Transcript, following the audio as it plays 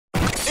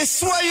It's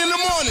Sway in the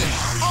morning,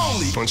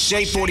 only on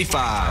Shade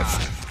 45.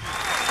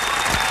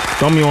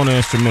 Throw me on the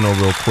instrumental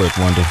real quick,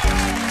 Wonder.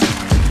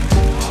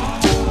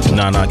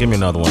 Nah, give me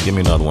another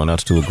one.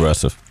 That's too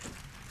aggressive.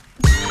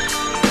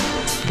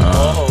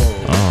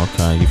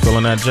 Okay. You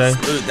feeling that, Jay?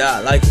 Dude, I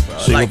like it, bro.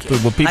 See,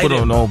 what people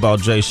don't know about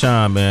Jay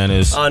Sean, man,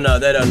 is... Oh, no,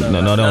 they don't know.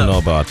 No, they don't know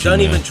about you, Don't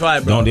man. even try,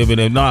 bro. Don't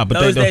even... Nah, but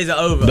those days are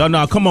over.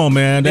 No, come on,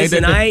 man.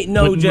 Listen, I ain't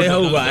no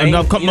Jehovah.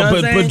 No, come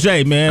on, but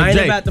Jay, man. I ain't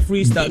Jay, about the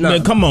freestyle. No.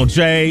 Man, come on,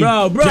 Jay.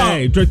 Bro.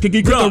 Jay, can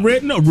you get a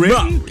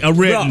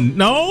written?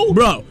 No?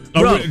 Bro,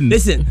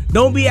 listen,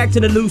 don't be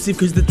acting elusive,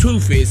 because the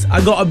truth is,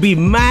 I gotta be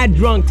mad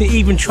drunk to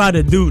even try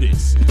to do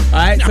this.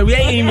 Alright? So we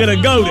ain't even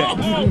gonna go there.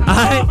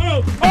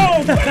 Alright?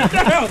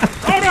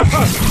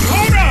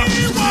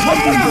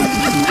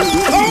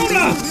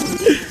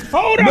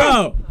 Hold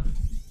up!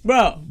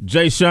 Bro.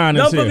 Jay Sean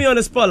is Don't here. put me on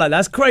the spotlight.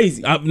 That's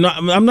crazy. I'm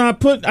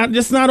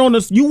just not on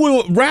this. You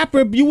were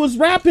rapper. You was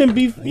rapping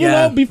before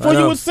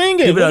you was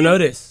singing. People don't know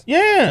this.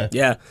 Yeah.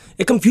 Yeah.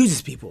 It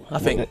confuses people, I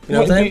think. You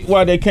know what I'm saying?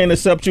 Why they can't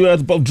accept you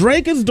as both.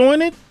 Drake is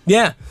doing it.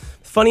 Yeah.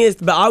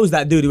 Funniest, but I was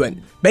that dude who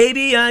went,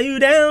 "Baby, are you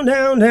down,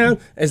 down, down?"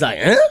 It's like,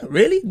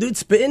 really? Dude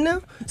spitting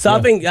now? So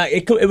I think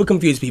it would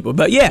confuse people.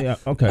 But yeah.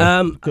 Okay.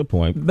 Good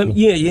point. But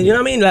yeah, you know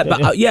what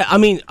I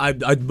mean?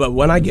 Like, but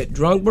when I get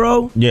drunk,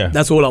 bro,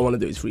 that's all I want to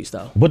do is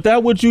freestyle. But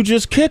that what you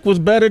just kicked was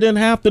better than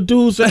half the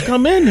dudes that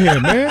come in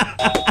here, man.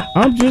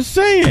 I'm just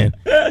saying.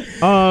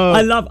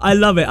 I love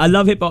it. I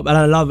love hip hop and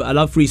I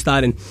love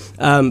freestyling.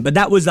 But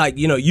that was like,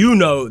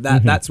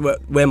 that that's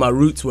where my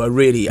roots were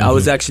really. I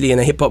was actually in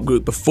a hip hop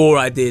group before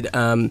I did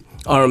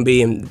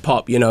R&B and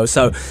pop,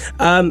 So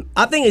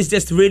I think it's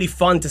just really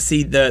fun to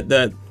see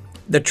the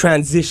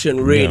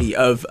transition really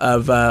of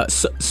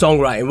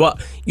songwriting. What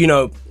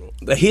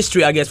the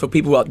history, I guess, for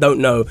people that don't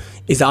know,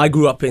 is that I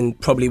grew up in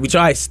probably, which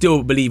I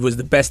still believe was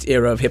the best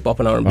era of hip hop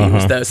and R&B,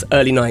 was the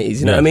early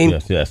 90s. You know what I mean?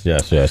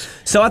 Yes.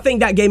 So I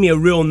think that gave me a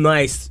real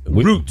nice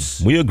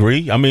roots. We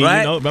agree. I mean,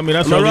 right?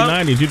 That's early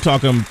 90s. You're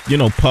talking,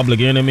 Public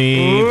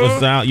Enemy.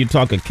 What's out? You're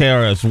talking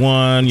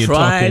KRS-One. You're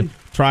talking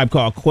Tribe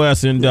Called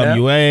Quest,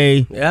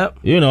 NWA.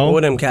 Yeah. All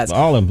them cats.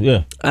 All of them,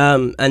 yeah.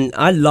 And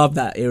I love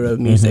that era of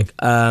music.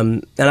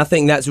 And I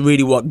think that's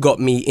really what got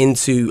me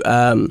into...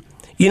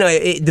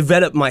 it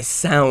developed my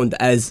sound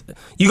as...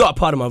 You got a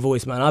part of my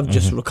voice, man. I'm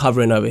just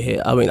recovering over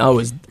here. I mean,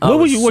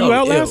 were you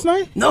out last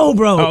night? No,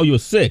 bro. Oh, you were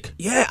sick?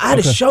 Yeah, I had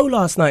a show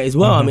last night as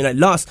well. I mean,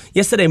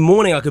 yesterday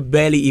morning, I could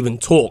barely even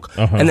talk.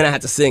 And then I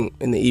had to sing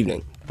in the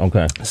evening.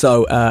 Okay.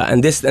 So,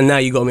 and now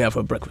you got me out for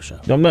a breakfast show.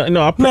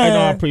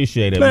 I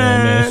appreciate it,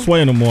 man.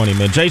 Sway in the morning,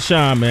 man. Jay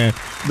Sean, man.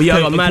 But I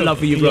got mad love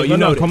for you,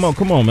 bro. Come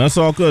on, man. That's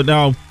all good.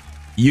 Now,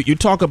 you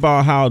talk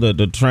about how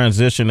the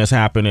transition has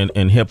happened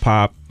in hip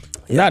hop.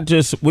 Not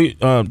just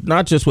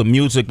with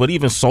music, but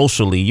even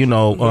socially.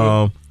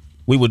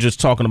 We were just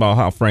talking about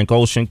how Frank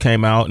Ocean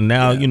came out, and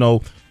now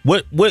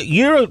what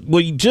year?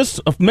 Well, just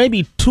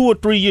maybe 2 or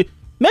 3 years,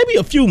 maybe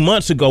a few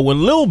months ago,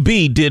 when Lil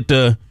B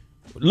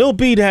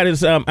had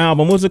his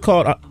album. What's it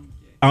called?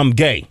 I'm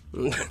Gay.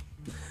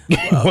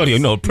 What do you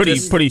know? Pretty.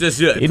 Just put it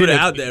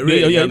out there.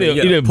 Really.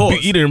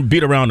 He didn't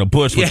beat around the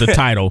bush with the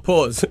title.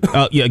 Pause.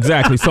 Yeah,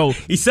 exactly. So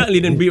he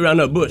certainly didn't beat around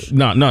the bush.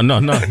 No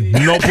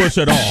bush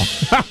at all.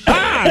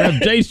 That's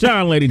Jay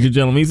Sean, ladies and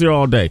gentlemen. He's here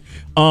all day.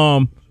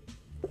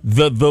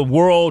 The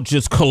world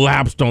just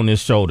collapsed on his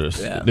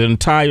shoulders. Yeah. The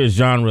entire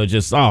genre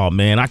just, oh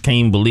man, I can't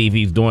even believe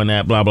he's doing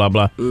that. Blah blah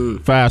blah.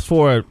 Fast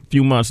forward a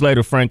few months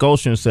later, Frank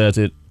Ocean says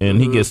it, and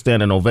he gets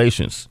standing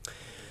ovations.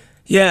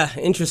 Yeah,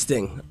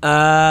 interesting.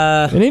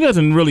 And he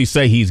doesn't really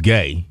say he's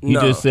gay. He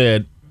just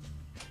said,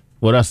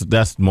 well,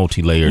 that's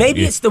multi-layered.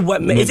 Maybe it's the way.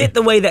 Is it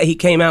the way that he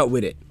came out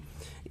with it?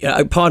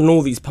 Yeah, pardon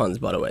all these puns,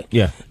 by the way.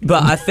 Yeah,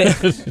 but I think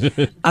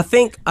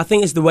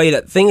it's the way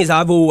that thing is.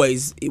 I've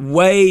always,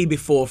 way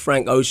before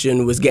Frank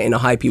Ocean was getting the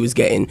hype he was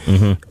getting,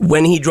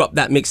 when he dropped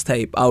that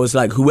mixtape, I was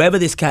like, whoever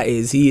this cat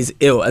is, he is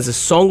ill as a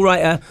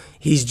songwriter.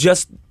 He's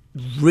just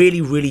really,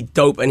 really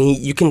dope, and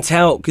you can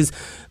tell because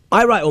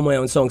I write all my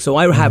own songs, so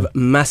I have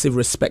massive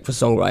respect for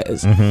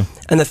songwriters.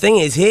 And the thing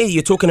is, here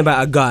you're talking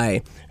about a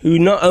guy who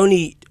not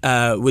only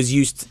was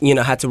used,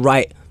 had to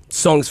write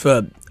songs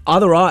for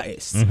other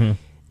artists.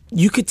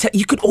 You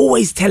could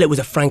always tell it was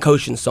a Frank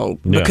Ocean song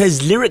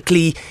because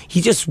lyrically he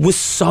just was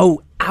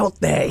so out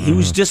there. He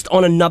was just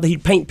on another.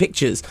 He'd paint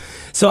pictures.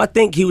 So I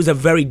think he was a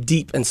very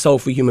deep and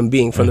soulful human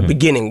being from the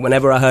beginning.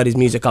 Whenever I heard his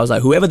music, I was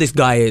like, whoever this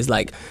guy is,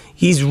 like,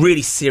 he's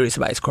really serious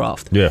about his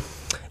craft. Yeah.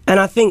 And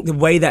I think the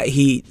way that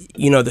he,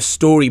 the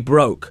story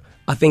broke,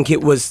 I think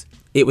it was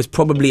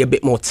probably a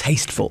bit more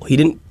tasteful. He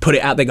didn't put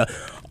it out there, go,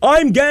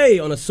 I'm gay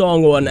on a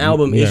song or an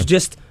album. He was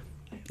just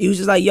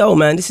like, yo,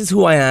 man, this is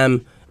who I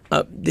am.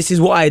 This is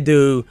what I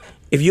do.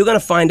 If you're going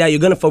to find out,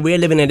 we're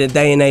living in a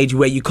day and age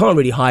where you can't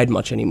really hide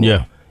much anymore.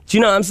 Yeah. Do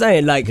you know what I'm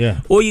saying? Like,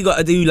 all you got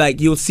to do, like,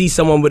 you'll see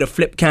someone with a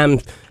flip cam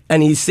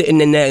and he's sitting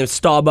in there in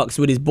Starbucks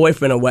with his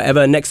boyfriend or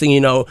whatever. Next thing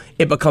you know,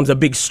 it becomes a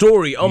big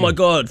story. Oh my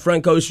God,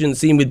 Frank Ocean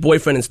seen with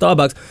boyfriend in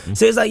Starbucks.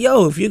 So it's like,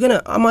 yo, if you're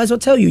gonna, I might as well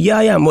tell you, yeah,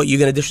 I am. What, you're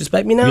gonna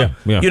disrespect me now?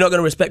 Yeah. You're not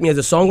gonna respect me as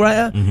a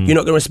songwriter? You're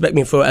not gonna respect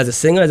me as a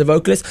singer, as a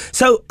vocalist?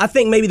 So I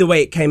think maybe the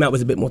way it came out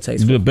was a bit more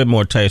tasteful. A bit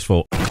more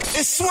tasteful.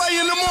 It's Sway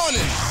in the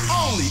morning,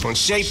 only on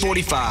Shade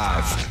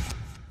 45.